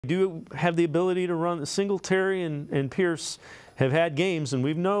do have the ability to run. Singletary and Pierce have had games, and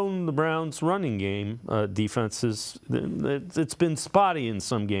we've known the Browns' running game defenses. It's been spotty in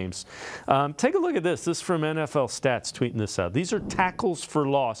some games. Take a look at this. This is from NFL Stats tweeting this out. These are tackles for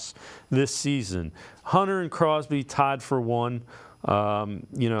loss this season. Hunter and Crosby tied for one.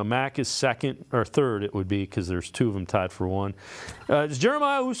 Mack is second, or third it would be, because there's two of them tied for one. It's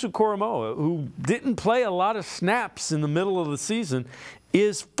Jeremiah Owusu-Koramoah, who didn't play a lot of snaps in the middle of the season,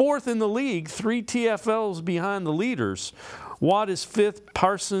 is fourth in the league, 3 TFLs behind the leaders. Watt is fifth,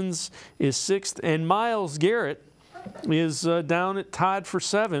 Parsons is sixth, and Myles Garrett is down at tied for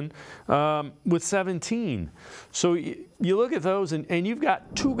 7 with 17. So you look at those, and you've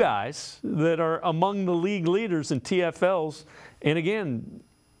got 2 guys that are among the league leaders in TFLs. And again,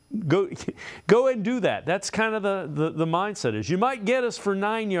 go and do that. That's kind of the mindset is you might get us for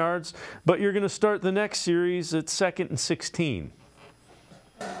 9 yards, but you're going to start the next series at 2nd and 16.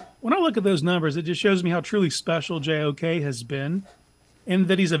 When I look at those numbers, it just shows me how truly special JOK has been, and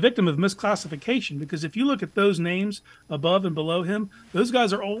that he's a victim of misclassification. Because if you look at those names above and below him, those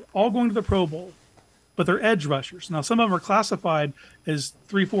guys are all going to the Pro Bowl, but they're edge rushers. Now, some of them are classified as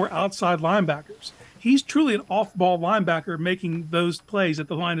 3-4 outside linebackers. He's truly an off-ball linebacker making those plays at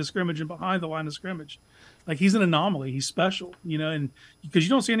the line of scrimmage and behind the line of scrimmage. Like, he's an anomaly. He's special, and because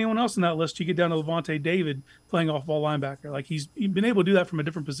you don't see anyone else in that list. You get down to Levante David playing off-ball linebacker. Like, he's been able to do that from a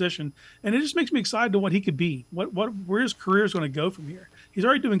different position, and it just makes me excited to what he could be, where his career is going to go from here. He's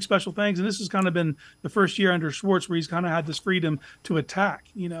already doing special things, and this has kind of been the first year under Schwartz where he's kind of had this freedom to attack,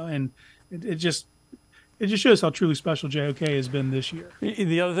 and it just shows how truly special JOK has been this year.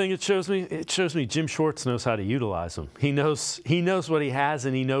 The other thing it shows me Jim Schwartz knows how to utilize him. He knows what he has,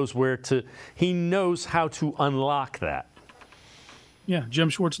 and he knows how to unlock that. Yeah,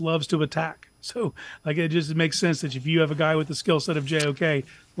 Jim Schwartz loves to attack. So, it just makes sense that if you have a guy with the skill set of JOK,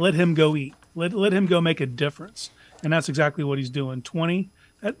 let him go eat. Let him go make a difference. And that's exactly what he's doing. 20,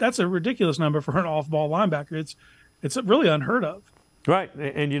 that's a ridiculous number for an off-ball linebacker. It's really unheard of. Right,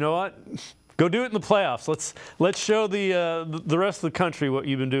 and you know what? Go do it in the playoffs. Let's show the rest of the country what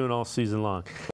you've been doing all season long.